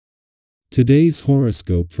Today's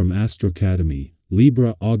horoscope from Astrocademy,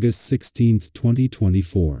 Libra August 16,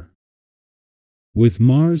 2024. With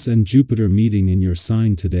Mars and Jupiter meeting in your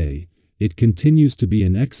sign today, it continues to be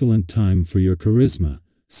an excellent time for your charisma,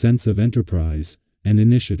 sense of enterprise, and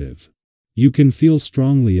initiative. You can feel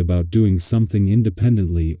strongly about doing something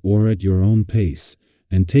independently or at your own pace,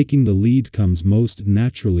 and taking the lead comes most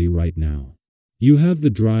naturally right now. You have the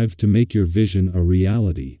drive to make your vision a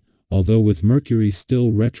reality, although with Mercury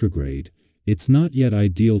still retrograde, it's not yet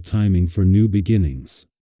ideal timing for new beginnings.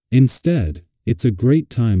 Instead, it's a great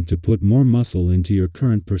time to put more muscle into your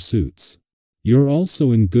current pursuits. You're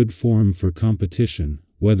also in good form for competition,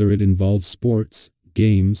 whether it involves sports,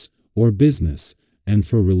 games, or business, and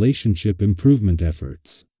for relationship improvement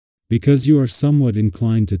efforts. Because you are somewhat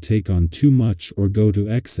inclined to take on too much or go to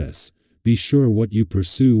excess, be sure what you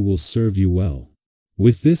pursue will serve you well.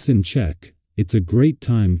 With this in check, it's a great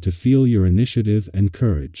time to feel your initiative and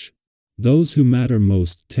courage. Those who matter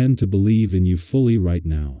most tend to believe in you fully right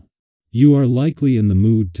now. You are likely in the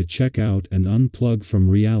mood to check out and unplug from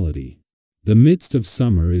reality. The midst of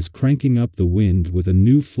summer is cranking up the wind with a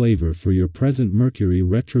new flavor for your present Mercury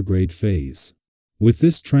retrograde phase. With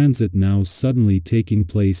this transit now suddenly taking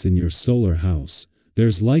place in your solar house,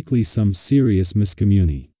 there's likely some serious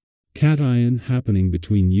miscommunication happening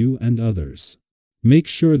between you and others. Make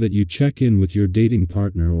sure that you check in with your dating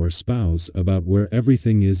partner or spouse about where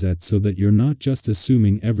everything is at so that you're not just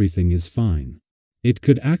assuming everything is fine. It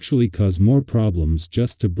could actually cause more problems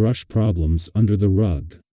just to brush problems under the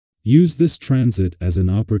rug. Use this transit as an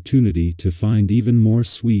opportunity to find even more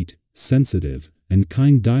sweet, sensitive, and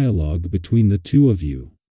kind dialogue between the two of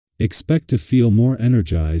you. Expect to feel more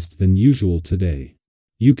energized than usual today.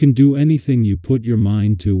 You can do anything you put your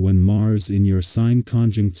mind to when Mars in your sign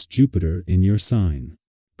conjuncts Jupiter in your sign.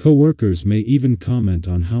 Coworkers may even comment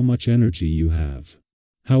on how much energy you have.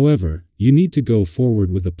 However, you need to go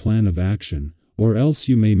forward with a plan of action, or else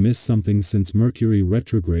you may miss something since Mercury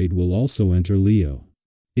retrograde will also enter Leo.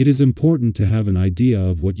 It is important to have an idea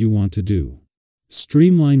of what you want to do.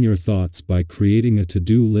 Streamline your thoughts by creating a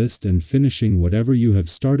to-do list and finishing whatever you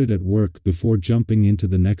have started at work before jumping into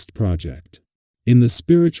the next project. In the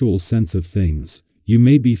spiritual sense of things, you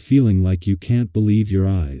may be feeling like you can't believe your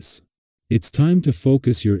eyes. It's time to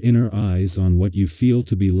focus your inner eyes on what you feel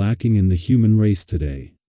to be lacking in the human race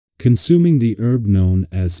today. Consuming the herb known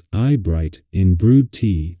as eyebright in brewed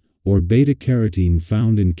tea, or beta-carotene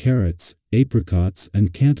found in carrots, apricots,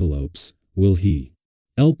 and cantaloupes, will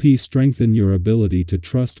help strengthen your ability to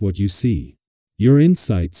trust what you see. Your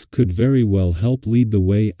insights could very well help lead the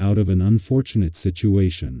way out of an unfortunate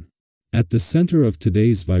situation. At the center of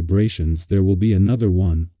today's vibrations there will be another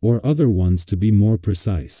one, or other ones to be more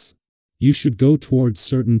precise. You should go towards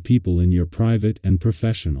certain people in your private and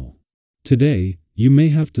professional. Today, you may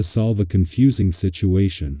have to solve a confusing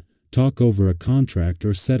situation, talk over a contract,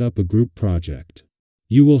 or set up a group project.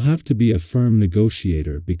 You will have to be a firm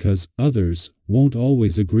negotiator because others won't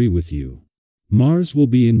always agree with you. Mars will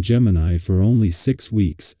be in Gemini for only 6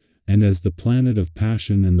 weeks, and as the planet of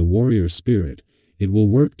passion and the warrior spirit, it will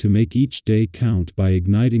work to make each day count by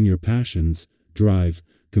igniting your passions, drive,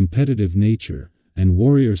 competitive nature, and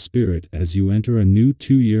warrior spirit as you enter a new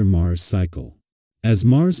 2-year Mars cycle. As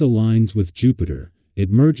Mars aligns with Jupiter,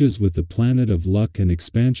 it merges with the planet of luck and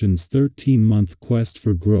expansion's 13-month quest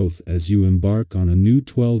for growth as you embark on a new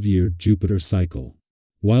 12-year Jupiter cycle.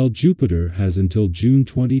 While Jupiter has until June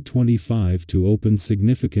 2025 to open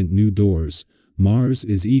significant new doors, Mars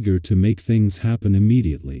is eager to make things happen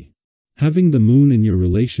immediately. Having the moon in your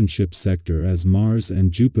relationship sector as Mars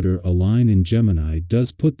and Jupiter align in Gemini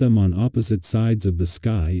does put them on opposite sides of the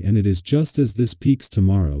sky, and it is just as this peaks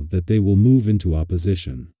tomorrow that they will move into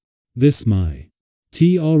opposition. This might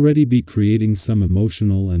already be creating some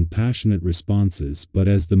emotional and passionate responses, but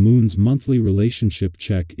as the moon's monthly relationship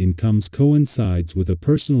check-in coincides with a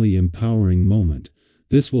personally empowering moment,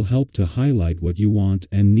 this will help to highlight what you want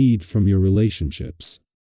and need from your relationships.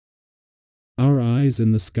 Our eyes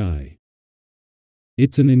in the sky.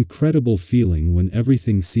 It's an incredible feeling when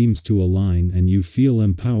everything seems to align and you feel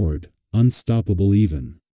empowered, unstoppable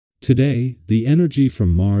even. Today, the energy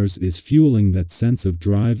from Mars is fueling that sense of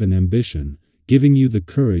drive and ambition, giving you the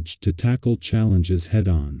courage to tackle challenges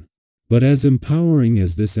head-on. But as empowering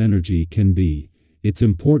as this energy can be, it's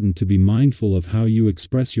important to be mindful of how you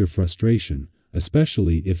express your frustration,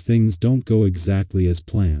 especially if things don't go exactly as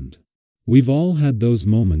planned. We've all had those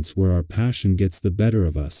moments where our passion gets the better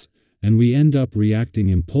of us, and we end up reacting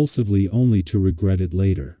impulsively only to regret it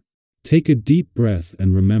later. Take a deep breath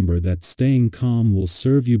and remember that staying calm will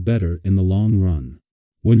serve you better in the long run.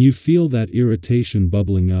 When you feel that irritation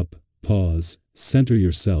bubbling up, pause, center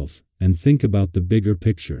yourself, and think about the bigger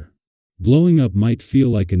picture. Blowing up might feel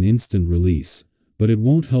like an instant release, but it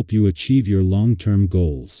won't help you achieve your long-term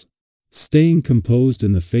goals. Staying composed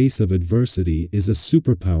in the face of adversity is a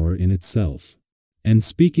superpower in itself. And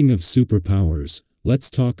speaking of superpowers,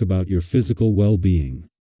 let's talk about your physical well-being.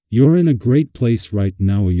 You're in a great place right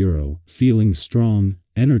now, feeling strong,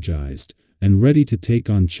 energized, and ready to take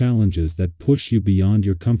on challenges that push you beyond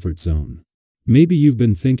your comfort zone. Maybe you've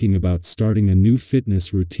been thinking about starting a new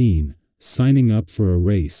fitness routine, signing up for a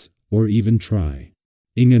race, or even trying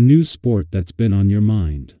a new sport that's been on your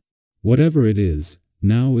mind. Whatever it is,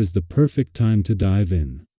 now is the perfect time to dive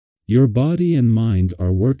in. Your body and mind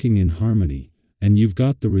are working in harmony, and you've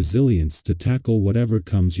got the resilience to tackle whatever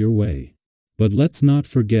comes your way. But let's not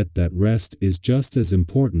forget that rest is just as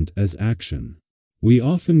important as action. We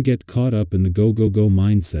often get caught up in the go-go-go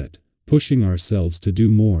mindset, pushing ourselves to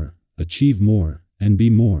do more, achieve more, and be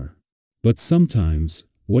more. But sometimes,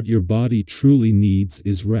 what your body truly needs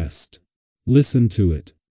is rest. Listen to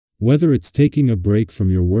it. Whether it's taking a break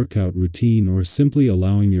from your workout routine or simply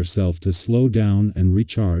allowing yourself to slow down and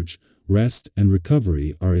recharge, rest and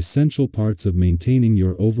recovery are essential parts of maintaining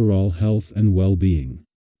your overall health and well-being.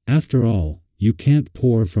 After all, you can't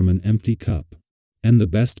pour from an empty cup. And the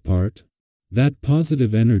best part? That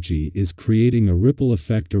positive energy is creating a ripple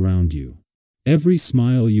effect around you. Every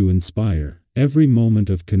smile you inspire, every moment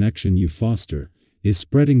of connection you foster, is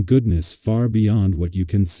spreading goodness far beyond what you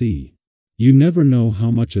can see. You never know how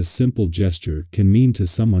much a simple gesture can mean to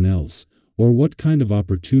someone else, or what kind of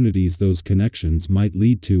opportunities those connections might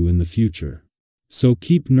lead to in the future. So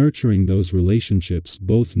keep nurturing those relationships,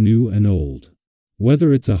 both new and old.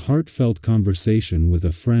 Whether it's a heartfelt conversation with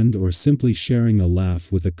a friend or simply sharing a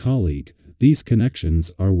laugh with a colleague, these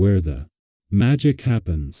connections are where the magic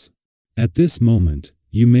happens. At this moment,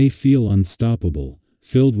 you may feel unstoppable,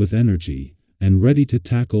 filled with energy, and ready to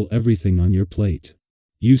tackle everything on your plate.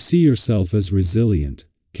 You see yourself as resilient,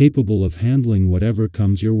 capable of handling whatever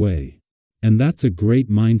comes your way. And that's a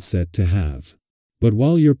great mindset to have. But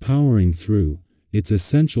while you're powering through, it's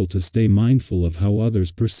essential to stay mindful of how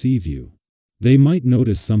others perceive you. They might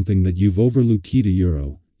notice something that you've overlooked.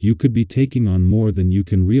 You could be taking on more than you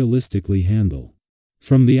can realistically handle.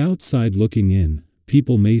 From the outside looking in,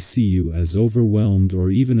 people may see you as overwhelmed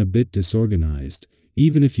or even a bit disorganized,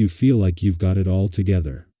 even if you feel like you've got it all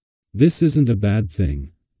together. This isn't a bad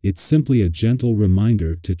thing, it's simply a gentle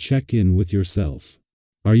reminder to check in with yourself.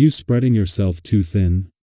 Are you spreading yourself too thin?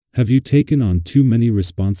 Have you taken on too many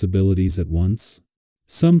responsibilities at once?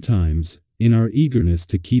 Sometimes, in our eagerness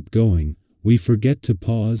to keep going, we forget to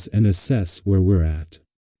pause and assess where we're at.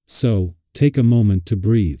 So, take a moment to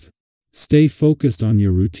breathe. Stay focused on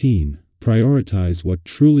your routine, prioritize what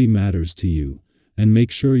truly matters to you, and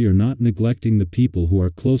make sure you're not neglecting the people who are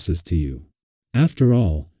closest to you. After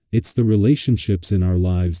all, it's the relationships in our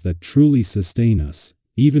lives that truly sustain us,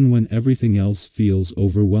 even when everything else feels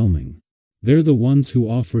overwhelming. They're the ones who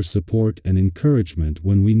offer support and encouragement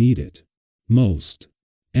when we need it most.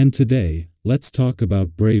 And today, let's talk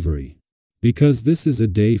about bravery. Because this is a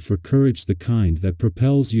day for courage, the kind that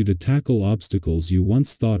propels you to tackle obstacles you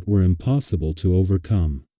once thought were impossible to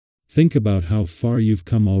overcome. Think about how far you've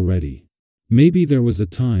come already. Maybe there was a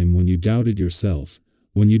time when you doubted yourself,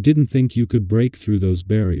 when you didn't think you could break through those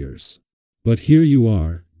barriers. But here you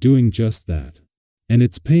are, doing just that. And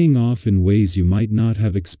it's paying off in ways you might not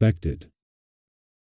have expected.